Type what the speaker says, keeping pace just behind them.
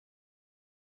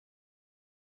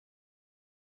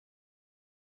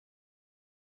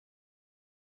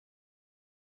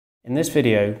In this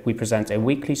video, we present a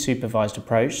weakly supervised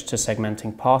approach to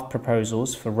segmenting path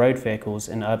proposals for road vehicles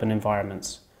in urban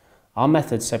environments. Our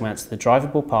method segments the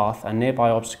drivable path and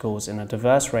nearby obstacles in a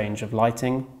diverse range of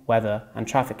lighting, weather, and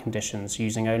traffic conditions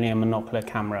using only a monocular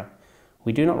camera.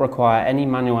 We do not require any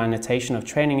manual annotation of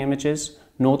training images,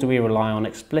 nor do we rely on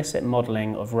explicit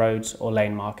modelling of roads or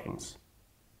lane markings.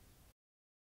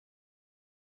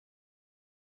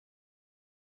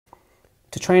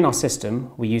 To train our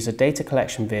system, we use a data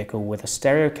collection vehicle with a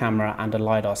stereo camera and a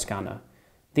LiDAR scanner.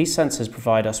 These sensors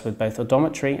provide us with both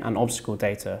odometry and obstacle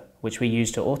data, which we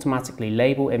use to automatically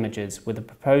label images with the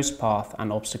proposed path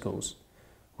and obstacles.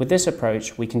 With this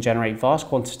approach, we can generate vast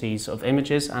quantities of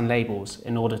images and labels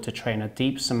in order to train a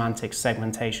deep semantic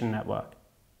segmentation network.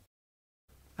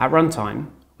 At runtime,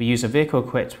 we use a vehicle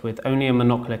equipped with only a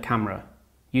monocular camera.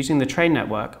 Using the train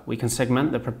network, we can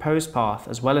segment the proposed path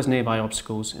as well as nearby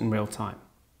obstacles in real time.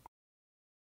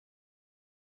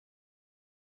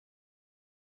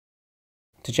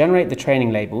 To generate the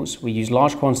training labels, we use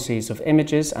large quantities of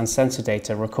images and sensor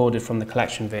data recorded from the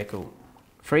collection vehicle.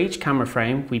 For each camera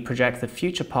frame, we project the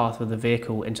future path of the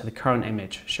vehicle into the current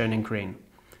image, shown in green.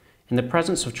 In the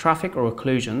presence of traffic or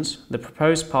occlusions, the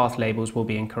proposed path labels will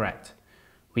be incorrect.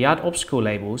 We add obstacle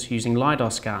labels using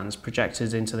LiDAR scans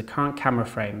projected into the current camera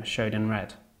frame, shown in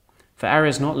red. For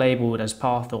areas not labelled as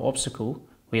path or obstacle,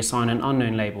 we assign an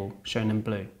unknown label, shown in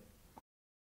blue.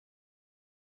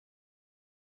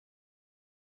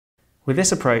 With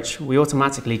this approach, we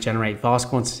automatically generate vast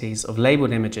quantities of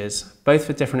labelled images, both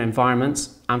for different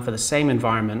environments and for the same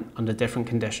environment under different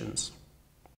conditions.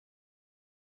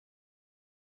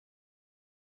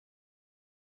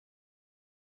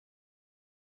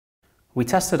 We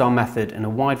tested our method in a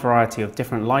wide variety of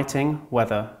different lighting,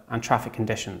 weather, and traffic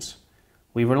conditions.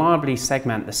 We reliably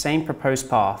segment the same proposed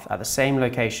path at the same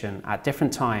location at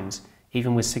different times,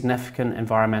 even with significant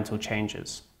environmental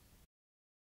changes.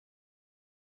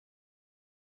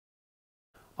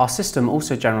 Our system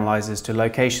also generalizes to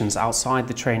locations outside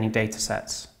the training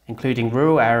datasets, including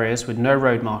rural areas with no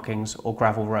road markings or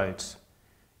gravel roads.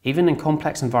 Even in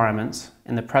complex environments,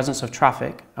 in the presence of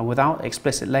traffic and without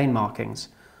explicit lane markings,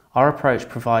 our approach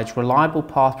provides reliable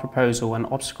path proposal and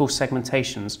obstacle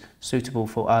segmentations suitable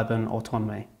for urban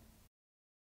autonomy.